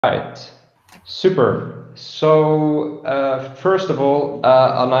Right, super. So first of all,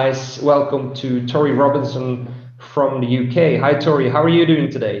 a nice welcome to Torie Robinson from the UK. Hi, Torie. How are you doing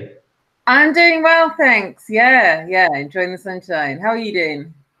today? I'm doing well, thanks. Yeah, enjoying the sunshine. How are you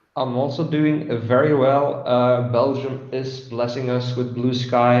doing? I'm also doing very well. Belgium is blessing us with blue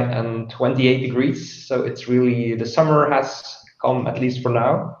sky and 28 degrees, so it's really the summer has come, at least for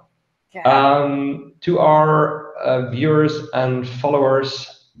now. Yeah. To our viewers and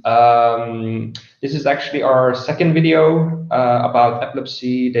followers, this is actually our second video about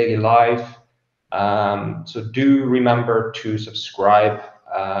epilepsy daily life. So do remember to subscribe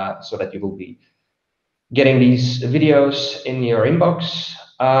so that you will be getting these videos in your inbox.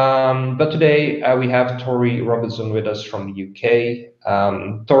 But today we have Torie Robinson with us from the UK.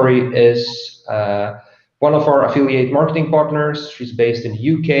 Torie is one of our affiliate marketing partners. She's based in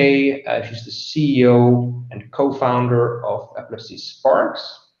the UK. She's the CEO and co-founder of Epilepsy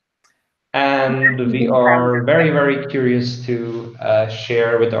Sparks. And we are very, very curious to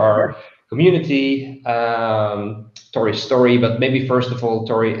share with our community Torie's story. But maybe first of all,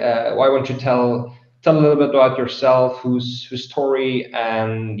 Torie, why won't you tell a little bit about yourself? Who's Torie,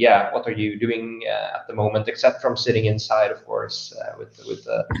 and yeah, what are you doing at the moment, except from sitting inside, of course, with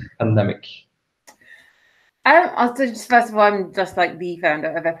the pandemic. I'll just first of all, I'm just like the founder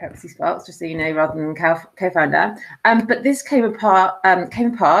of Epilepsy Sparks, just so you know, rather than co-founder. But this came to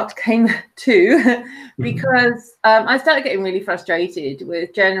because I started getting really frustrated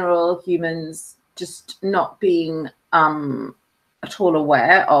with general humans just not being at all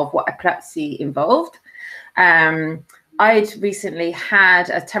aware of what epilepsy involved. I'd recently had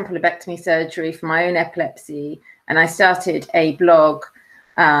a temporal lobectomy surgery for my own epilepsy, and I started a blog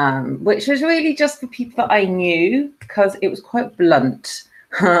which was really just for people that I knew, because it was quite blunt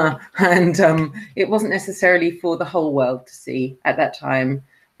and it wasn't necessarily for the whole world to see at that time,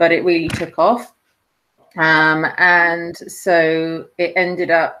 but it really took off. And so it ended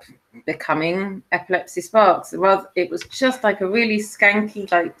up becoming Epilepsy Sparks. Well, it was just like a really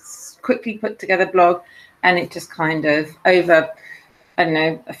skanky, like quickly put together blog, and it just kind of over, I don't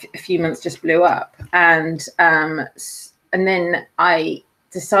know, a few months just blew up. And then I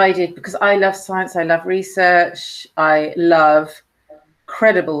decided, because I love science, I love research, I love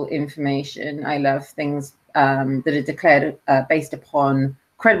credible information, I love things that are declared based upon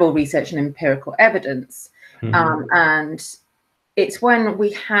credible research and empirical evidence. And it's when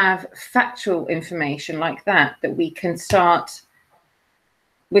we have factual information like that we can start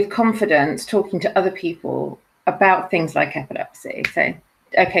with confidence talking to other people about things like epilepsy. So,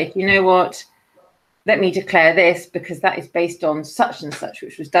 okay, do you know what? Let me declare this because that is based on such and such,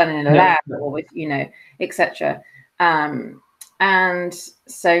 which was done in a lab or with, etc. And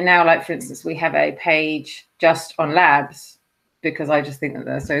so now, like, for instance, we have a page just on labs because I just think that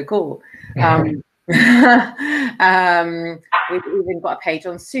they're so cool. We've even got a page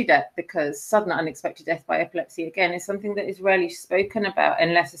on SUDEP because sudden unexpected death by epilepsy, again, is something that is rarely spoken about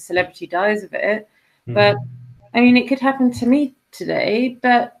unless a celebrity dies of it. But I mean, it could happen to me today,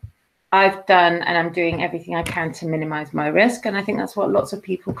 but I've done and I'm doing everything I can to minimize my risk. And I think that's what lots of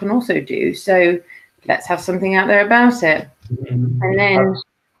people can also do. So let's have something out there about it. And then,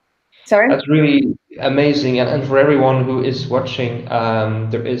 sorry? That's really amazing. And for everyone who is watching,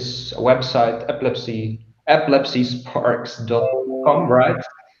 there is a website, epilepsysparks.com, right?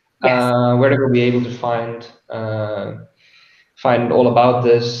 Yes. Where they will be able to find all about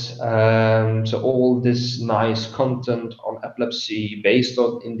this. So all this nice content on epilepsy based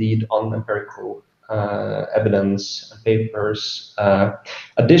on indeed on empirical evidence and papers.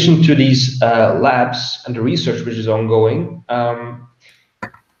 Addition to these labs and the research which is ongoing,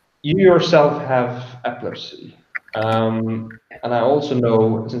 you yourself have epilepsy. And I also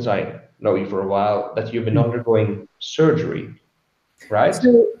know, since I know you for a while, that you've been undergoing surgery, right?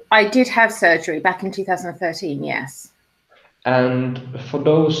 So I did have surgery back in 2013, yes. And for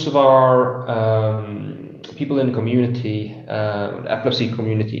those of our people in the community, the epilepsy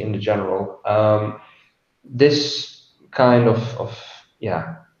community in the general, this kind of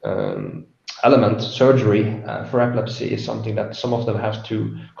element, surgery for epilepsy, is something that some of them have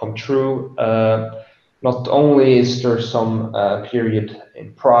to come through. Not only is there some period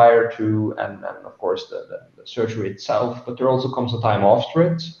in prior to and of course the surgery itself, but there also comes a time after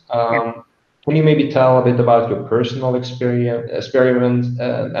it. Can you maybe tell a bit about your personal experiment,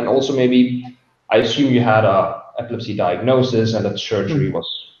 and also maybe, I assume you had a epilepsy diagnosis and that surgery was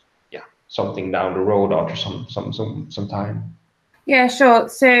something down the road after some time. Yeah, sure.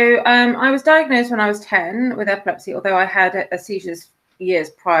 So I was diagnosed when I was 10 with epilepsy, although I had a seizures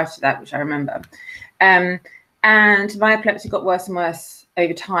years prior to that, which I remember. And my epilepsy got worse and worse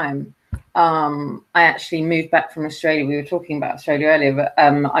over time, I actually moved back from Australia. We were talking about Australia earlier, but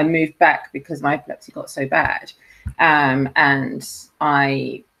I moved back because my epilepsy got so bad. And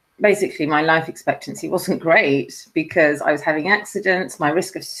basically my life expectancy wasn't great because I was having accidents. My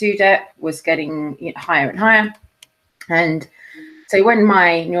risk of SUDEP was getting higher and higher. And so when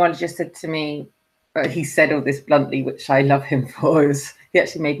my neurologist said to me, he said all this bluntly, which I love him for, he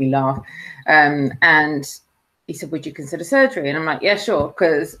actually made me laugh. And he said, would you consider surgery? And I'm like, yeah, sure,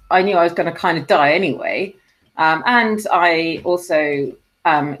 because I knew I was going to kind of die anyway. And I also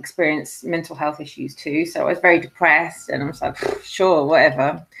experienced mental health issues too. So I was very depressed and I was like, sure,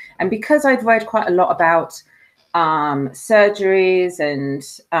 whatever. And because I'd read quite a lot about surgeries and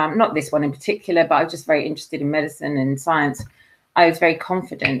not this one in particular, but I was just very interested in medicine and science, I was very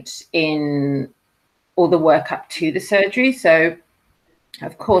confident in all the work up to the surgery. So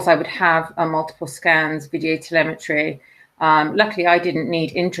of course I would have multiple scans, video telemetry. Luckily I didn't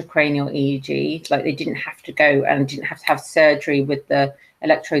need intracranial EEG, like they didn't have to go and didn't have to have surgery with the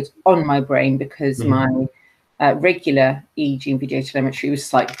electrodes on my brain because my regular EEG and video telemetry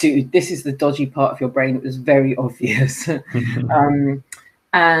was like, dude, this is the dodgy part of your brain. It was very obvious.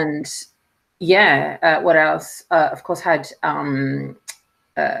 And yeah, what else? Of course, had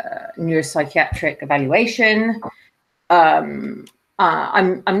neuropsychiatric evaluation. I'm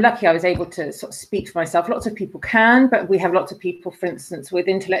lucky I was able to sort of speak for myself. Lots of people can, but we have lots of people, for instance, with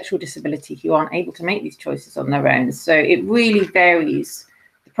intellectual disability who aren't able to make these choices on their own. So it really varies.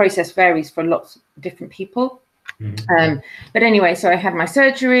 The process varies for lots of different people. But anyway, so I had my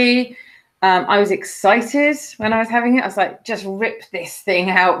surgery. I was excited when I was having it. I was like, just rip this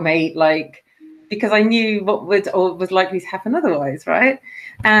thing out, mate. Like, because I knew what would or was likely to happen otherwise, right?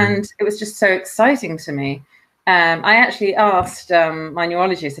 And it was just so exciting to me. I actually asked my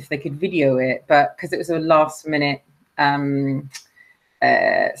neurologist if they could video it, but because it was a last minute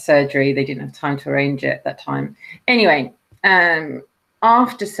surgery, they didn't have time to arrange it at that time. Anyway,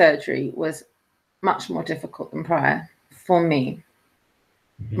 after surgery was much more difficult than prior for me.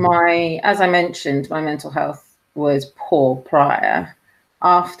 As I mentioned, my mental health was poor prior.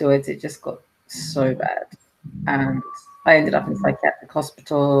 Afterwards, it just got so bad. And I ended up in psychiatric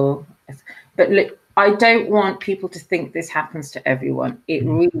hospital. But look, I don't want people to think this happens to everyone. It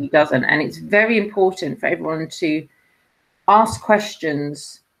really doesn't. And it's very important for everyone to ask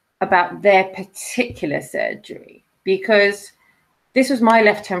questions about their particular surgery, because this was my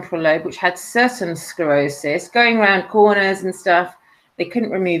left temporal lobe, which had certain sclerosis, going around corners and stuff. They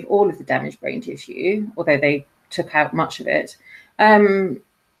couldn't remove all of the damaged brain tissue, although they took out much of it.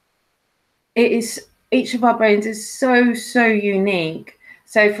 Each of our brains is so unique.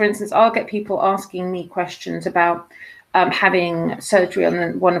 So, for instance, I'll get people asking me questions about having surgery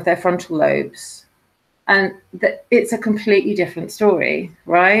on one of their frontal lobes, and it's a completely different story,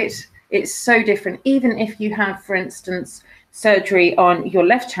 right? It's so different. Even if you have, for instance, surgery on your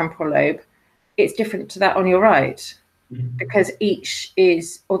left temporal lobe, it's different to that on your right, because each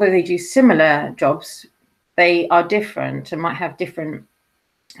is, although they do similar jobs, they are different and might have different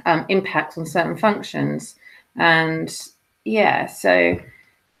impacts on certain functions. And yeah, so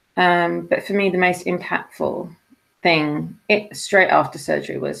but for me, the most impactful thing straight after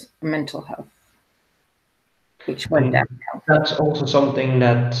surgery was mental health, which went down. That's also something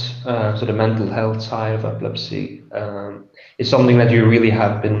that, so the mental health side of epilepsy is something that you really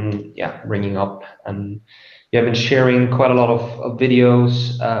have been, bringing up, and you have been sharing quite a lot of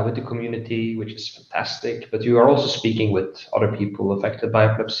videos with the community, which is fantastic. But you are also speaking with other people affected by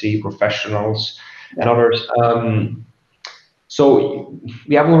epilepsy, professionals, and others. So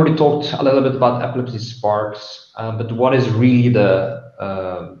we have already talked a little bit about Epilepsy Sparks, but what is really the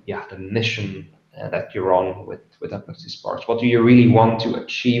mission that you're on with Epilepsy Sparks? What do you really want to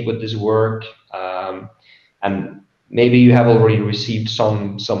achieve with this work? And maybe you have already received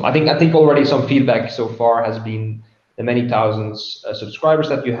some. I think already some feedback so far has been the many thousands subscribers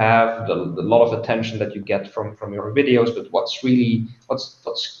that you have, the lot of attention that you get from your videos. But what's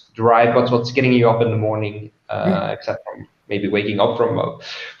getting you up in the morning, except from maybe waking up from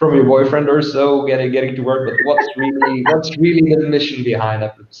your boyfriend or so, getting to work? But what's really the mission behind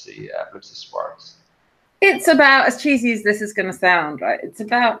Epilepsy Sparks? It's about, as cheesy as this is going to sound, right? It's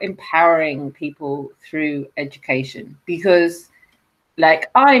about empowering people through education, because like,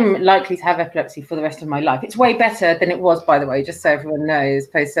 I'm likely to have epilepsy for the rest of my life. It's way better than it was, by the way, just so everyone knows,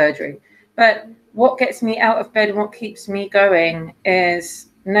 post-surgery. But what gets me out of bed and what keeps me going is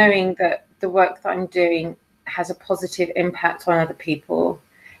knowing that the work that I'm doing has a positive impact on other people.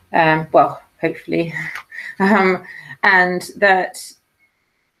 Well, hopefully. And that,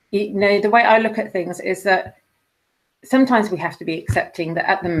 the way I look at things is that sometimes we have to be accepting that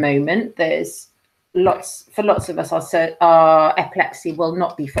at the moment there's lots of us, our epilepsy will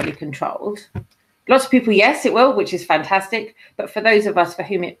not be fully controlled. Lots of people, yes, it will, which is fantastic. But for those of us for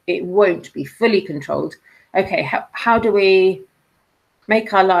whom it won't be fully controlled, okay, how do we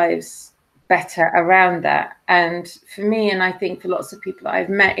make our lives better around that? And for me, and I think for lots of people that I've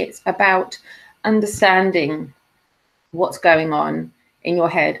met, it's about understanding what's going on in your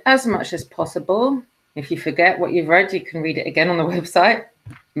head as much as possible. If you forget what you've read, you can read it again on the website.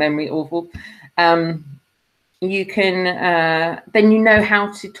 Memory awful. You can then you know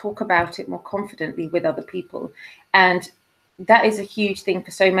how to talk about it more confidently with other people, and that is a huge thing for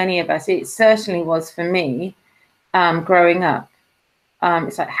so many of us. It certainly was for me growing up.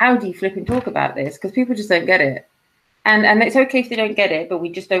 It's like, how do you flip and talk about this? Because people just don't get it, and it's okay if they don't get it, but we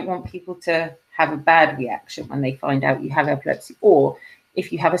just don't want people to have a bad reaction when they find out you have epilepsy, or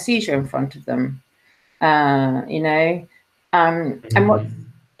if you have a seizure in front of them. You know, and what's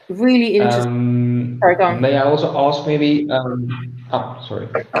really interesting. Sorry, go on. May I also ask maybe? Sorry.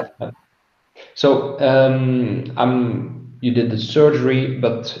 So you did the surgery,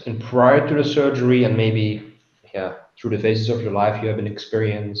 but prior to the surgery, and maybe through the phases of your life, you have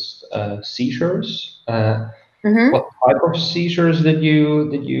experienced seizures. What type of seizures did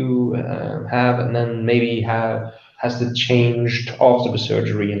you have, and then maybe has it changed after the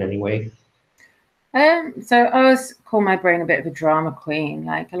surgery in any way? So I always call my brain a bit of a drama queen.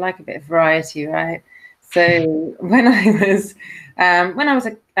 Like, I like a bit of variety, right? So when I was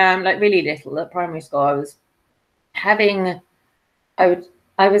like really little at primary school, I was having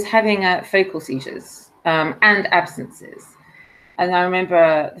focal seizures and absences. And I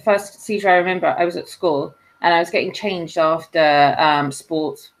remember the first seizure I was at school, and I was getting changed after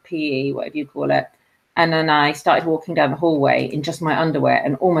sports, PE, whatever you call it. And then I started walking down the hallway in just my underwear,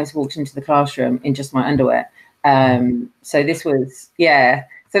 and almost walked into the classroom in just my underwear. So this was,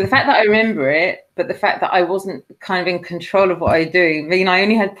 So the fact that I remember it, but the fact that I wasn't kind of in control of what I do, you know, I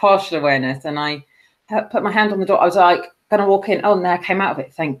only had partial awareness, and I put my hand on the door. I was like, going to walk in. Oh, and then I came out of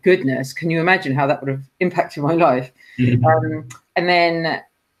it. Thank goodness. Can you imagine how that would have impacted my life? And then,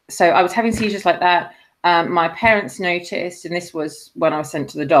 so I was having seizures like that. My parents noticed, and this was when I was sent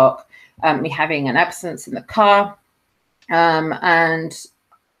to the doc, me having an absence in the car. And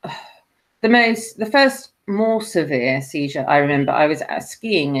the first more severe seizure I remember, I was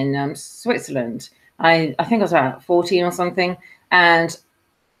skiing in Switzerland. I think I was about 14 or something. And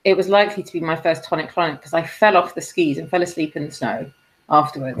it was likely to be my first tonic-clonic because I fell off the skis and fell asleep in the snow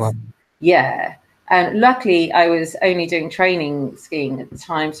afterwards. Wow. Yeah. And luckily, I was only doing training skiing at the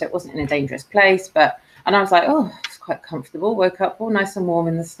time, so it wasn't in a dangerous place. And I was like, oh, it's quite comfortable. Woke up all nice and warm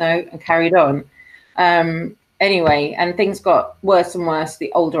in the snow and carried on. Anyway, and things got worse and worse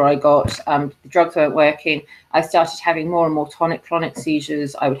the older I got. The drugs weren't working. I started having more and more tonic-clonic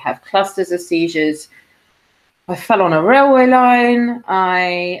seizures. I would have clusters of seizures. I fell on a railway line.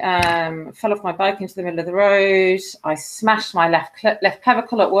 I fell off my bike into the middle of the road. I smashed my left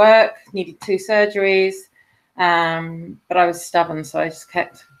clavicle at work, needed 2 surgeries. But I was stubborn, so I just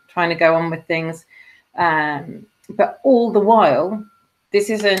kept trying to go on with things. But all the while, this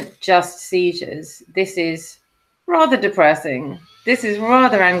isn't just seizures. This is rather depressing. This is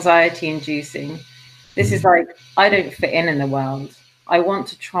rather anxiety-inducing. This is like, I don't fit in the world. I want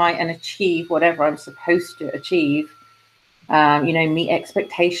to try and achieve whatever I'm supposed to achieve, you know, meet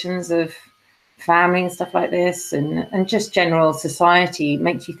expectations of family and stuff like this, and just general society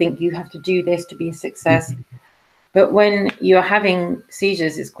makes you think you have to do this to be a success. But when you're having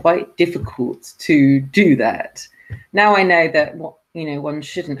seizures, it's quite difficult to do that. Now I know that, you know, one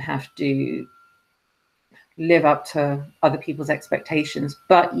shouldn't have to live up to other people's expectations,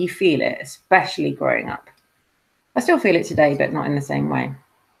 but you feel it, especially growing up. I still feel it today, but not in the same way.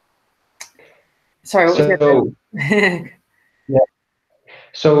 Sorry, what was it? Yeah.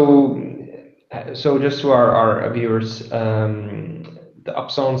 So just to our viewers, the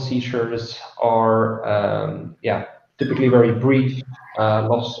absence seizures are typically very brief,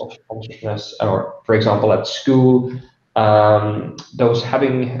 loss of consciousness, or for example at school, those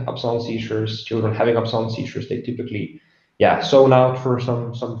having absence seizures, children having absence seizures, they typically zone out for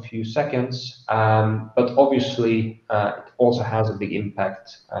some few seconds, but obviously it also has a big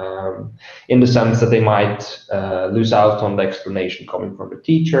impact in the sense that they might lose out on the explanation coming from the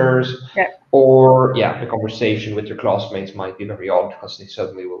teachers, or the conversation with your classmates might be very odd because they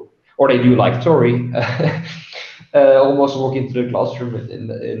suddenly will, or they do like Torie, almost walk into the classroom in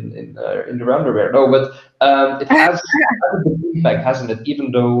the underwear. No, but it has a big impact, hasn't it?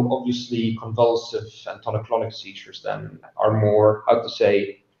 Even though obviously convulsive and tonic-clonic seizures then are more, how to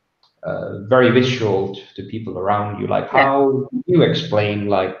say, very visual to people around you. Like, how do you explain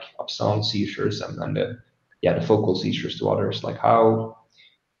like absence seizures and the focal seizures to others? Like, how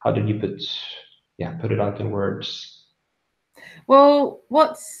did you put it out in words? Well,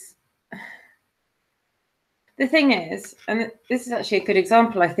 the thing is, and this is actually a good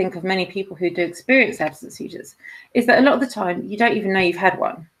example, I think, of many people who do experience absence seizures, is that a lot of the time you don't even know you've had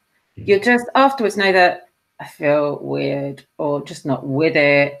one. You'll just afterwards know that I feel weird or just not with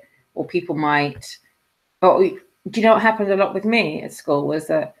it, or people might. Or do you know what happened a lot with me at school was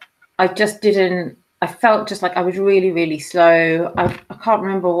that I felt just like I was really, really slow. I can't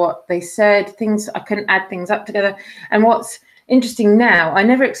remember what they said, I couldn't add things up together. And what's interesting now, I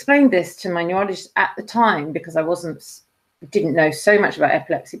never explained this to my neurologist at the time because I didn't know so much about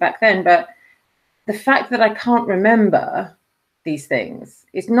epilepsy back then, but the fact that I can't remember these things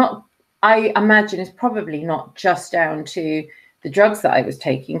is not, I imagine, is probably not just down to the drugs that I was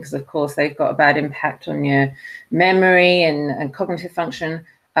taking, because of course they've got a bad impact on your memory and cognitive function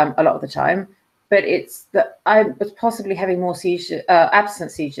a lot of the time, but it's that I was possibly having more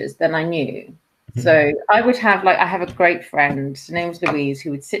absence seizures than I knew. So I would have, I have a great friend, her name was Louise,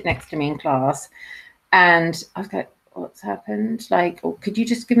 who would sit next to me in class, and I was like, what's happened? Like, oh, could you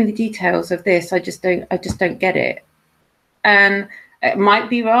just give me the details of this? I just don't get it. And it might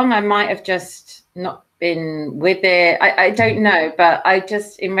be wrong. I might have just not been with it. I don't know, but I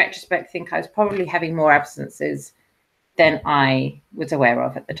just, in retrospect, think I was probably having more absences than I was aware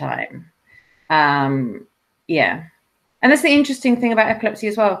of at the time. Yeah. And that's the interesting thing about epilepsy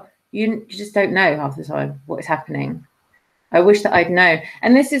as well. You just don't know half the time what is happening. I wish that I'd know.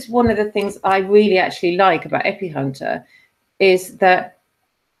 And this is one of the things I really actually like about epihunter, is that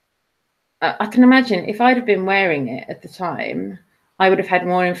I can imagine if I'd have been wearing it at the time, I would have had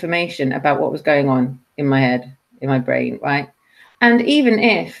more information about what was going on in my head, in my brain, right? And even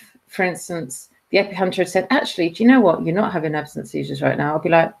if, for instance, the epihunter had said, actually, do you know what? You're not having absence seizures right now. I'll be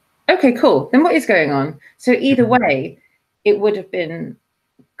like, okay, cool. Then what is going on? So either way, it would have been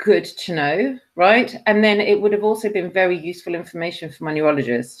good to know, right? And then it would have also been very useful information for my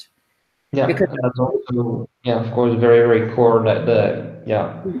neurologist. Yeah, because that's also, of course, very, very core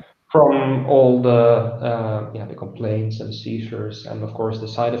that from all the complaints and seizures, and of course the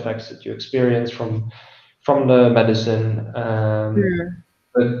side effects that you experience from the medicine,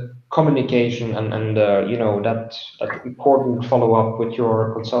 the communication and that important follow up with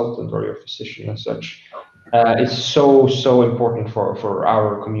your consultant or your physician and such. Is so important for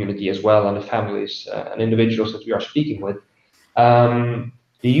our community as well, and the families and individuals that we are speaking with.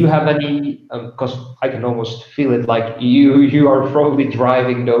 Do you have any? Because I can almost feel it, like you are probably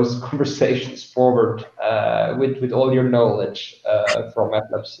driving those conversations forward with all your knowledge from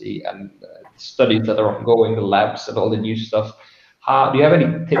epilepsy and studies that are ongoing, the labs and all the new stuff. Do you have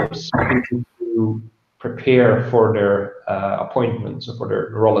any tips for people to prepare for their appointments or for their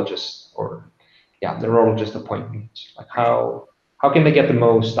neurologist or neurologist appointment? Like, how can they get the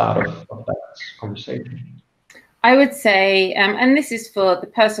most out of that conversation? I would say, and this is for the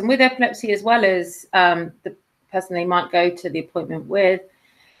person with epilepsy as well as the person they might go to the appointment with,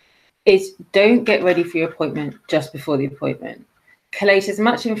 is don't get ready for your appointment just before the appointment. Collate as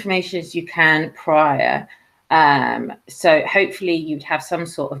much information as you can prior. So hopefully you'd have some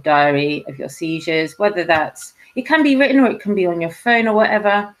sort of diary of your seizures, whether it can be written or it can be on your phone or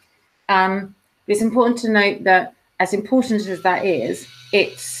whatever. It's important to note that, as important as that is,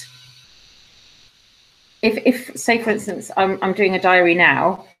 it's, if say, for instance, I'm doing a diary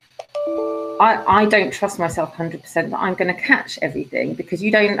now, I don't trust myself 100% that I'm going to catch everything, because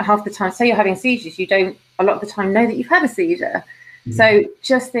you don't, half the time, say you're having seizures, you don't a lot of the time know that you've had a seizure. So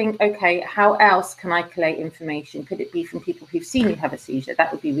just think, okay, how else can I collate information? Could it be from people who've seen you have a seizure?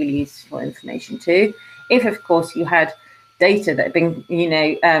 That would be really useful information too. If, of course, you had data that had been,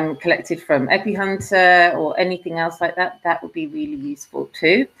 collected from epihunter or anything else like that, that would be really useful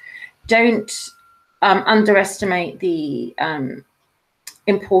too. Don't underestimate the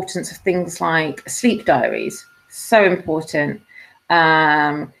importance of things like sleep diaries. So important.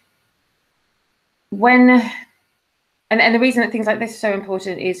 And the reason that things like this are so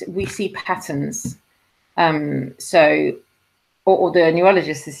important is we see patterns. Or the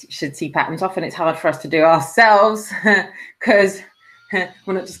neurologists should see patterns. Often it's hard for us to do ourselves because, well,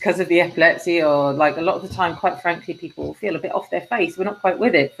 not just because of the epilepsy, or like a lot of the time, quite frankly, people feel a bit off their face. We're not quite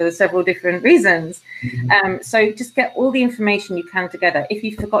with it for several different reasons. So just get all the information you can together. If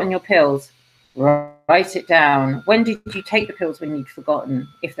you've forgotten your pills, write it down. When did you take the pills when you'd forgotten,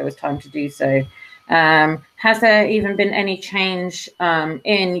 if there was time to do so? Has there even been any change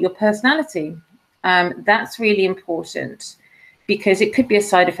in your personality? That's really important, because it could be a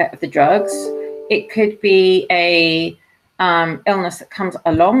side effect of the drugs. It could be a illness that comes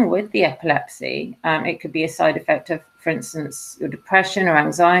along with the epilepsy. It could be a side effect of, for instance, your depression or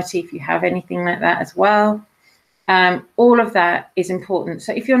anxiety, if you have anything like that as well. All of that is important.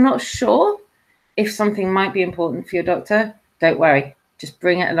 So if you're not sure if something might be important for your doctor, don't worry, just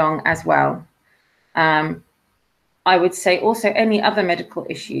bring it along as well. I would say also any other medical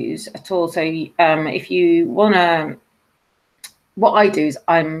issues at all. So if you want to, what I do is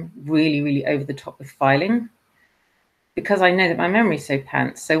I'm really, really over the top with filing, because I know that my memory is so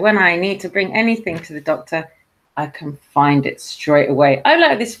pants. So when I need to bring anything to the doctor, I can find it straight away. I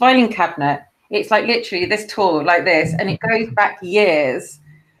like this filing cabinet. It's like literally this tall like this, and it goes back years.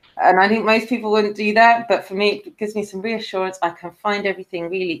 And I think most people wouldn't do that. But for me, it gives me some reassurance. I can find everything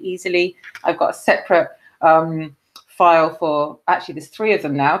really easily. I've got a separate file for, actually there's 3 of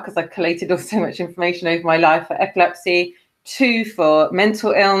them now, because I've collated so much information over my life, for epilepsy, 2 for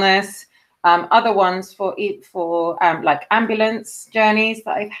mental illness, other ones for like ambulance journeys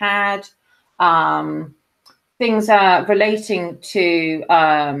that I've had, things relating to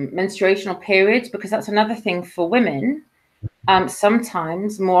menstruational periods, because that's another thing for women.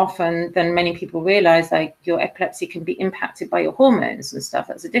 Sometimes, more often than many people realize, like your epilepsy can be impacted by your hormones and stuff.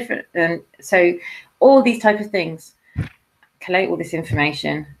 That's a different, and so all these type of things, collate all this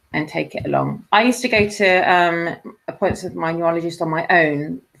information and take it along. I used to go to appointments with my neurologist on my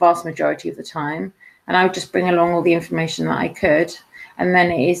own, vast majority of the time, and I would just bring along all the information that I could, and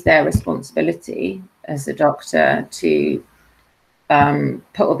then it is their responsibility as a doctor to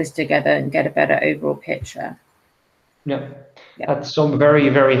put all this together and get a better overall picture. Yeah, that's some very,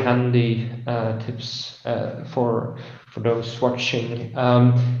 very handy tips for those watching.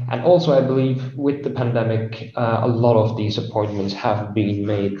 And also, I believe with the pandemic, a lot of these appointments have been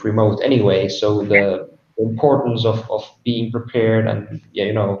made remote anyway. So the importance of being prepared and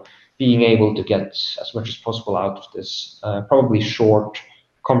being able to get as much as possible out of this probably short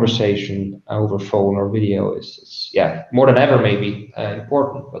conversation over phone or video is more than ever maybe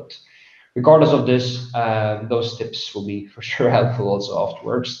important. But regardless of this, those tips will be for sure helpful also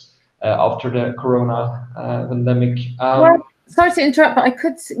afterwards, after the corona pandemic. Well, sorry to interrupt, but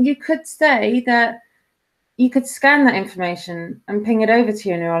you could say that you could scan that information and ping it over to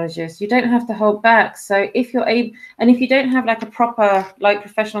your neurologist. You don't have to hold back. So if you're able, and if you don't have like a proper, like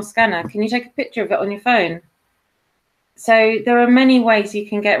professional scanner, can you take a picture of it on your phone? So there are many ways you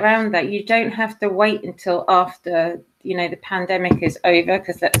can get around that. You don't have to wait until after, the pandemic is over,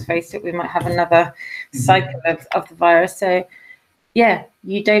 because let's face it, we might have another cycle of the virus. So yeah,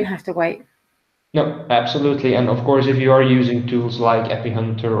 you don't have to wait. No, absolutely. And of course, if you are using tools like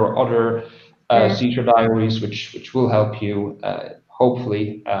epihunter or other seizure diaries, which will help you,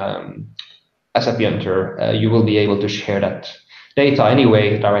 hopefully, as epihunter, you will be able to share that data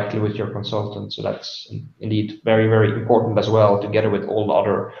anyway directly with your consultant. So that's indeed very, very important as well, together with all the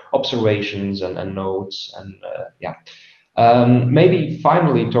other observations and notes. And maybe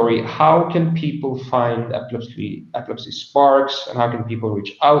finally, Torie, how can people find Epilepsy Sparks, and how can people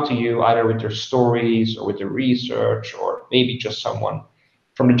reach out to you, either with their stories or with their research, or maybe just someone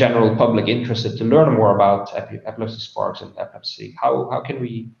from the general public interested to learn more about Epilepsy Sparks and epilepsy? How can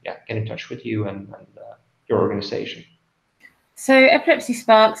we get in touch with you and your organization? So Epilepsy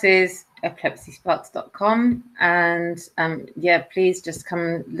Sparks is epilepsysparks.com, and please just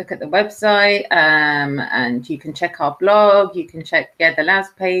come look at the website, and you can check our blog, you can check the labs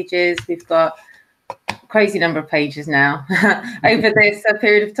pages. We've got a crazy number of pages now. Over this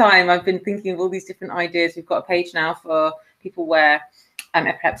period of time, I've been thinking of all these different ideas. We've got a page now for people where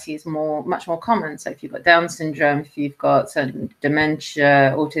epilepsy is much more common. So if you've got Down syndrome, if you've got certain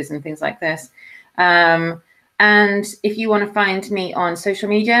dementia, autism, things like this. And if you want to find me on social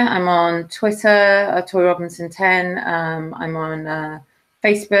media, I'm on Twitter, Torie Robinson 10. I'm on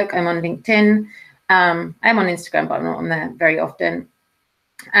Facebook. I'm on LinkedIn. I'm on Instagram, but I'm not on there very often.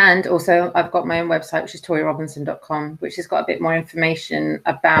 And also, I've got my own website, which is torierobinson.com, which has got a bit more information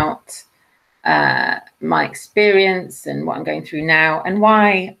about my experience and what I'm going through now, and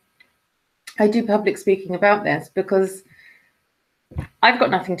why I do public speaking about this, because I've got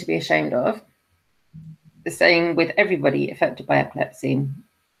nothing to be ashamed of. The same with everybody affected by epilepsy,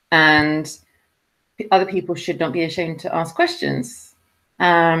 and other people should not be ashamed to ask questions.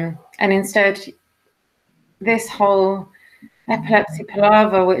 And instead, this whole epilepsy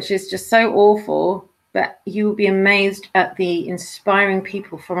palaver, which is just so awful, but you will be amazed at the inspiring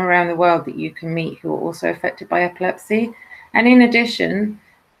people from around the world that you can meet who are also affected by epilepsy. And in addition,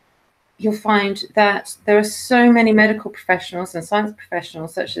 you'll find that there are so many medical professionals and science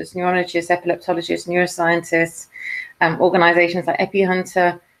professionals, such as neurologists, epileptologists, neuroscientists, organizations like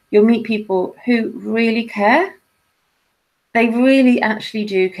epihunter. You'll meet people who really care. They really actually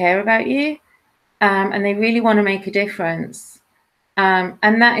do care about you, and they really want to make a difference.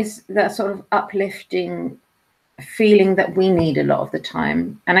 And that is that sort of uplifting feeling that we need a lot of the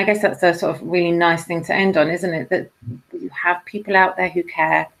time. And I guess that's a sort of really nice thing to end on, isn't it? That you have people out there who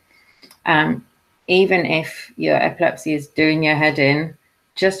care. Even if your epilepsy is doing your head in,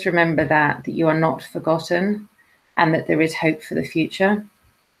 just remember that you are not forgotten and that there is hope for the future.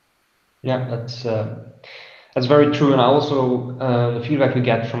 Yeah, that's very true. And also the feedback we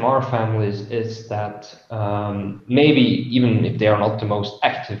get from our families is that maybe even if they are not the most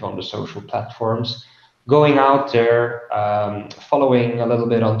active on the social platforms, going out there, following a little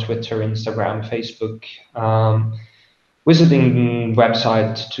bit on Twitter, Instagram, Facebook, visiting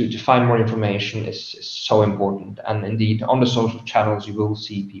websites to find more information is so important. And indeed, on the social channels, you will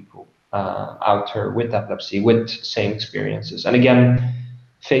see people out there with epilepsy, with same experiences. And again,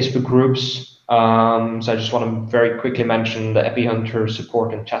 Facebook groups. So I just want to very quickly mention the epihunter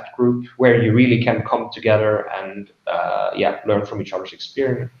support and chat group, where you really can come together and learn from each other's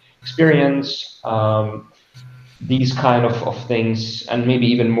experience. These kind of things, and maybe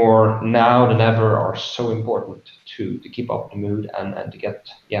even more now than ever, are so important to keep up the mood and to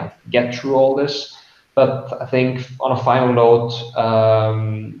get through all this. But I think on a final note,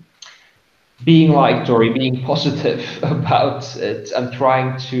 being like Torie, being positive about it, and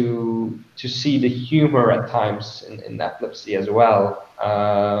trying to see the humor at times in epilepsy as well,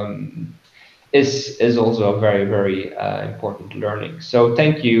 is also a very, very important learning. So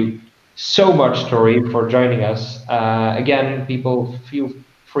thank you so much, Torie, for joining us. Again, people feel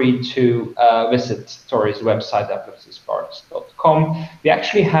free to visit Torie's website, epilepsysparks.com. We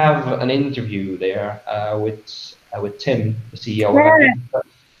actually have an interview there with Tim, the CEO of Epilepsy.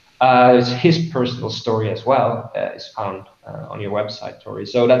 It's his personal story as well is found on your website, Torie.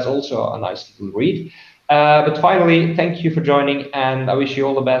 So that's also a nice little read. But finally, thank you for joining, and I wish you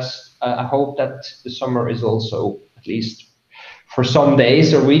all the best. I hope that the summer is also, at least for some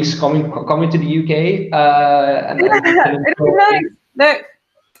days or weeks, coming to the UK. It'll be nice. Look,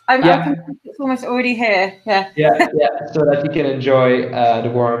 it's almost already here. Yeah. So that you can enjoy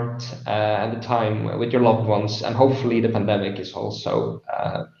the warmth and the time with your loved ones, and hopefully the pandemic is also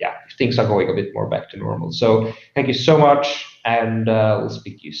things are going a bit more back to normal. So thank you so much, and we'll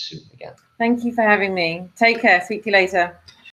speak to you soon again. Thank you for having me. Take care. Speak to you later.